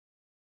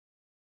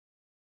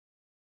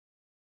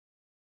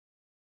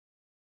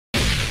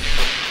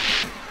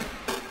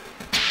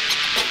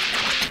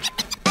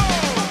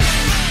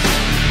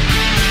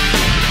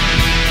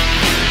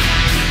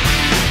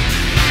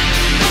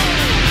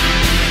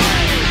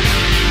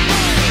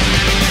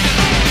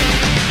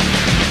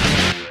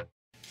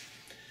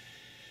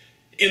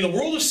In the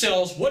world of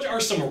sales, what are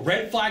some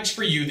red flags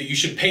for you that you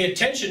should pay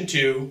attention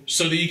to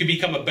so that you can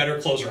become a better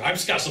closer? I'm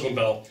Sylvan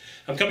Bell.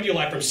 I'm coming to you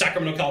live from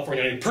Sacramento,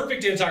 California. A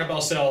perfect day to talk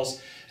about sales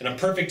and a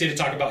perfect day to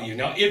talk about you.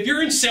 Now, if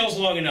you're in sales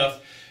long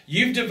enough,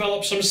 you've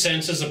developed some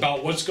senses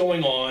about what's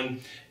going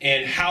on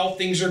and how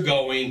things are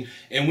going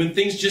and when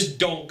things just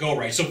don't go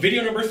right. So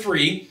video number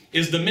 3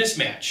 is the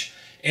mismatch.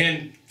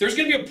 And there's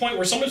going to be a point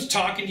where someone's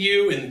talking to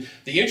you and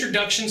the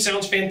introduction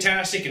sounds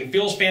fantastic and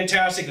feels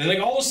fantastic. And then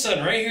like all of a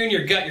sudden, right here in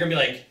your gut, you're going to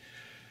be like,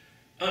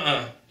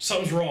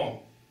 something's wrong.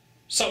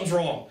 Something's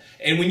wrong.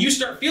 And when you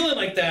start feeling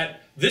like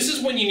that, this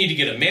is when you need to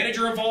get a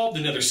manager involved,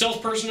 another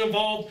salesperson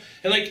involved.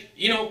 And like,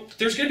 you know,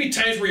 there's going to be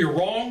times where you're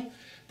wrong,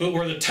 but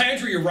where the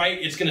times where you're right,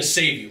 it's going to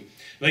save you.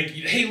 Like,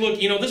 hey, look,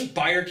 you know, this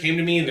buyer came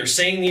to me and they're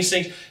saying these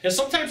things. And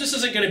sometimes this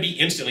isn't going to be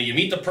instantly. You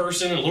meet the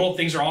person and little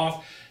things are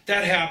off.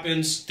 That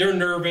happens. They're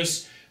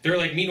nervous. They're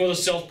like meeting with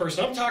a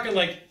salesperson. I'm talking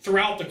like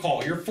throughout the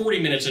call. You're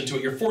 40 minutes into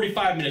it. You're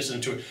 45 minutes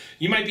into it.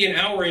 You might be an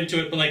hour into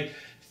it, but like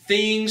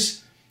things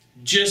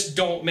just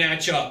don't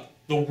match up.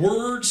 The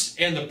words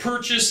and the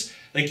purchase,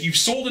 like you've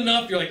sold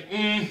enough, you're like,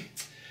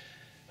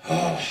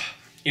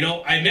 You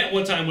know, I met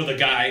one time with a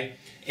guy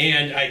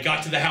and I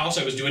got to the house,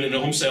 I was doing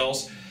in-home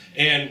sales,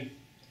 and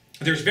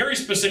there's very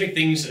specific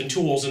things and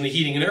tools in the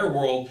heating and air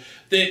world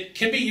that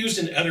can be used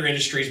in other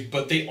industries,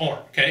 but they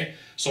aren't, okay?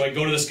 So I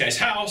go to this guy's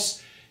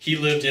house. He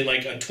lived in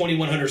like a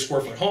 2,100 square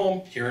foot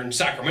home here in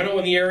Sacramento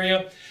in the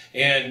area,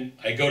 and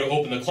I go to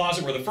open the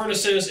closet where the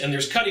furnace is, and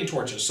there's cutting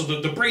torches, so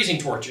the brazing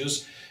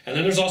torches, and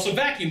then there's also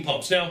vacuum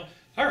pumps. Now,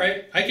 all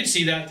right, I could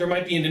see that. There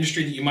might be an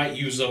industry that you might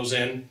use those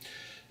in.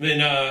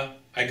 Then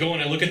I go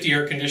and I look at the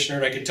air conditioner,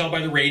 and I could tell by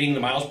the rating,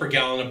 the miles per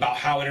gallon, about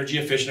how energy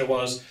efficient it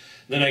was.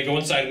 Then I go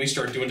inside and we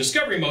start doing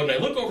discovery mode, and I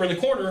look over in the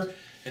corner,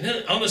 and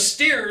then on the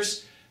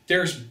stairs,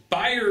 there's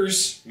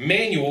buyer's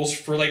manuals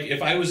for like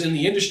if I was in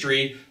the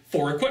industry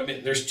for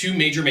equipment. There's 2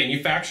 major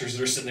manufacturers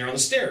that are sitting there on the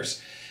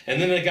stairs. And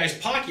then in the guy's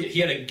pocket, he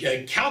had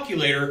a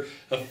calculator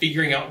of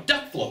figuring out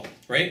duct flow,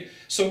 right?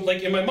 So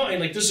like in my mind,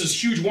 like this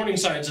is huge warning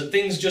signs that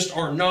things just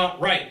are not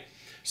right.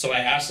 So I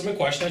asked them a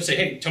question. I'd say,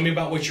 hey, tell me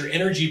about what your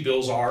energy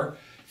bills are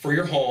for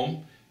your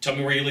home. Tell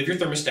me where you leave your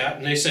thermostat.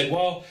 And they said,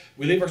 well,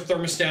 we leave our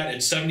thermostat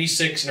at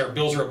 76 and our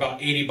bills are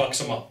about 80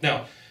 bucks a month.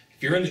 Now,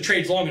 if you're in the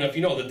trades long enough,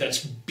 you know that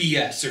that's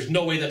BS. There's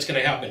no way that's going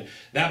to happen.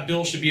 That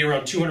bill should be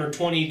around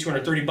 220,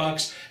 230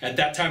 bucks at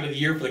that time of the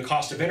year for the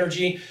cost of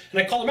energy. And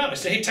I call them out. I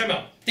say, hey, time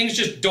out. Things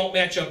just don't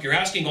match up. You're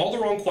asking all the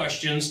wrong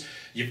questions.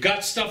 You've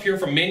got stuff here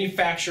from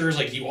manufacturers.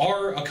 Like you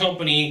are a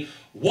company.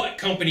 What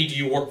company do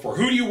you work for?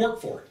 Who do you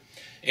work for?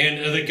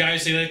 And the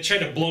guys, they tried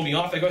to blow me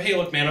off. I go, hey,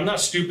 look, man, I'm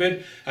not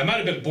stupid. I might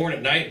have been born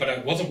at night, but I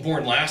wasn't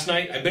born last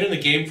night. I've been in the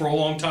game for a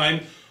long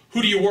time.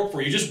 Who do you work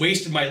for? You just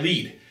wasted my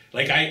lead.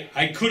 Like,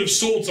 I could have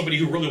sold somebody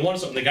who really wanted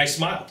something. The guy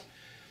smiled.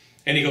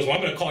 And he goes, well,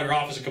 I'm going to call your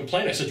office and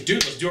complain. I said,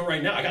 dude, let's do it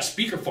right now. I got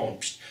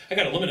speakerphone. I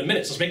got a limited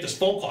minutes. Let's make this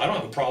phone call. I don't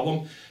have a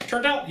problem.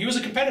 Turned out he was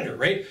a competitor,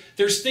 right?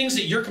 There's things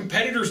that your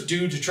competitors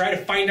do to try to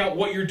find out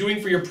what you're doing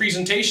for your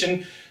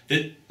presentation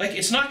that, like,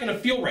 it's not going to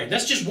feel right.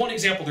 That's just one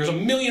example. There's a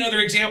million other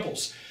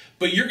examples.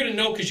 But you're going to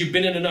know because you've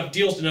been in enough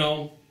deals to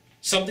know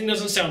something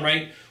doesn't sound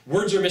right.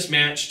 Words are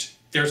mismatched.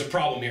 There's a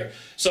problem here.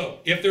 So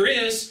if there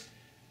is,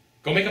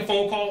 go make a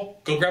phone call,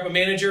 go grab a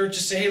manager,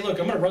 just say, hey, look,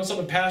 I'm going to run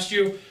something past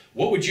you.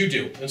 What would you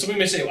do? And somebody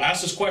may say, well,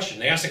 ask this question.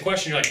 They ask the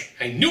question, you're like,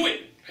 I knew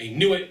it. I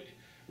knew it.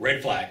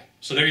 Red flag.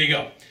 So there you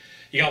go.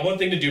 You got one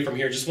thing to do from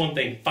here, just one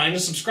thing. Find the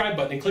subscribe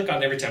button and click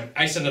on it every time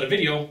I send out a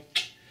video.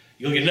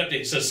 You'll get an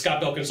update. It says Scott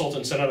Bell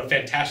Consultant sent out a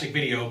fantastic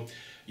video.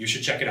 You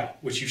should check it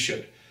out, which you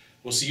should.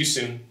 We'll see you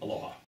soon.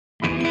 Aloha.